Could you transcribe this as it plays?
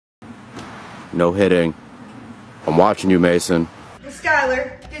No hitting. I'm watching you, Mason.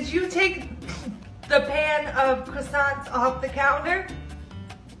 Skylar, did you take the pan of croissants off the counter?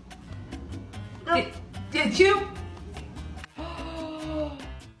 No. Did you?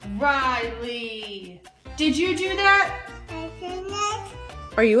 Riley, did you do that?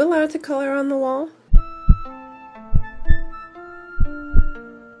 Are you allowed to color on the wall?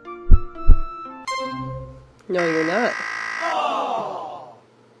 No, you're not.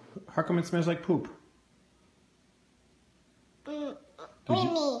 How come it smells like poop?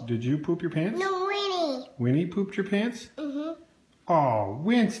 Did you poop your pants? No, Winnie. Winnie pooped your pants? Mm-hmm. Oh,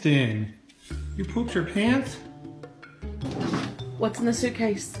 Winston. You pooped your pants? What's in the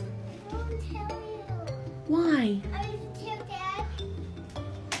suitcase? I won't tell you. Why? I didn't tell Dad.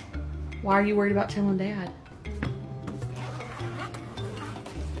 Why are you worried about telling Dad?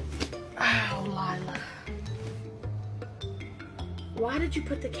 Oh, Lila. Why did you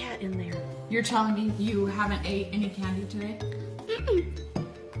put the cat in there? You're telling me you haven't ate any candy today?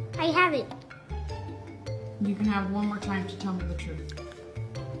 I haven't. You can have one more time to tell me the truth.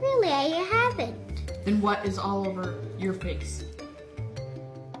 Really, I haven't. Then what is all over your face?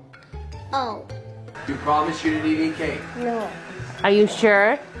 Oh. You promised you didn't eat any cake. No. Are you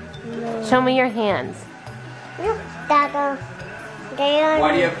sure? No. Show me your hands. No, Dada.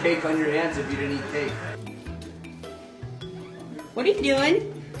 Why do you have cake on your hands if you didn't eat cake? What are you doing?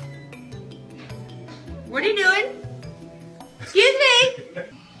 What are you doing? Excuse me!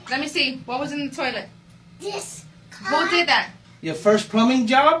 Let me see. What was in the toilet? This car. Who did that? Your first plumbing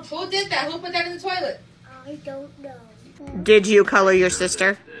job? Who did that? Who put that in the toilet? I don't know. Did you color your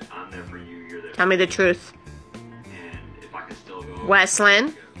sister? Tell me the truth.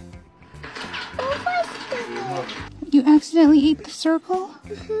 Weslin? You accidentally ate the circle?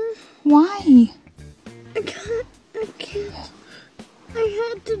 Why? I can't.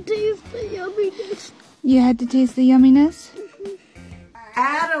 I had to taste the yumminess. You had to taste the yumminess?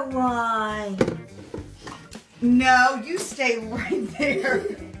 Adeline. No, you stay right there.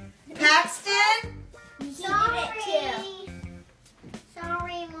 Paxton? Sorry.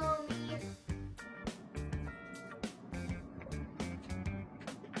 Sorry, Mommy.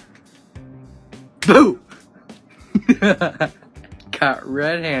 Boo! Got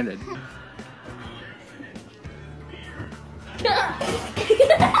red-handed.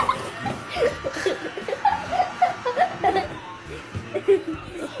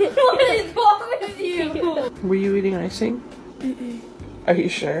 What is wrong with you? Were you eating icing? Are you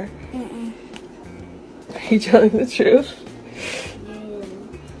sure? Are you telling the truth?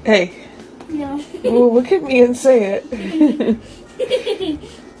 Hey. No. Well, look at me and say it.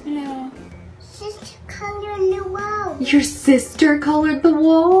 No. Sister colored the wall. Your sister colored the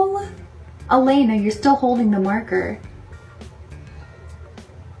wall? Elena, you're still holding the marker.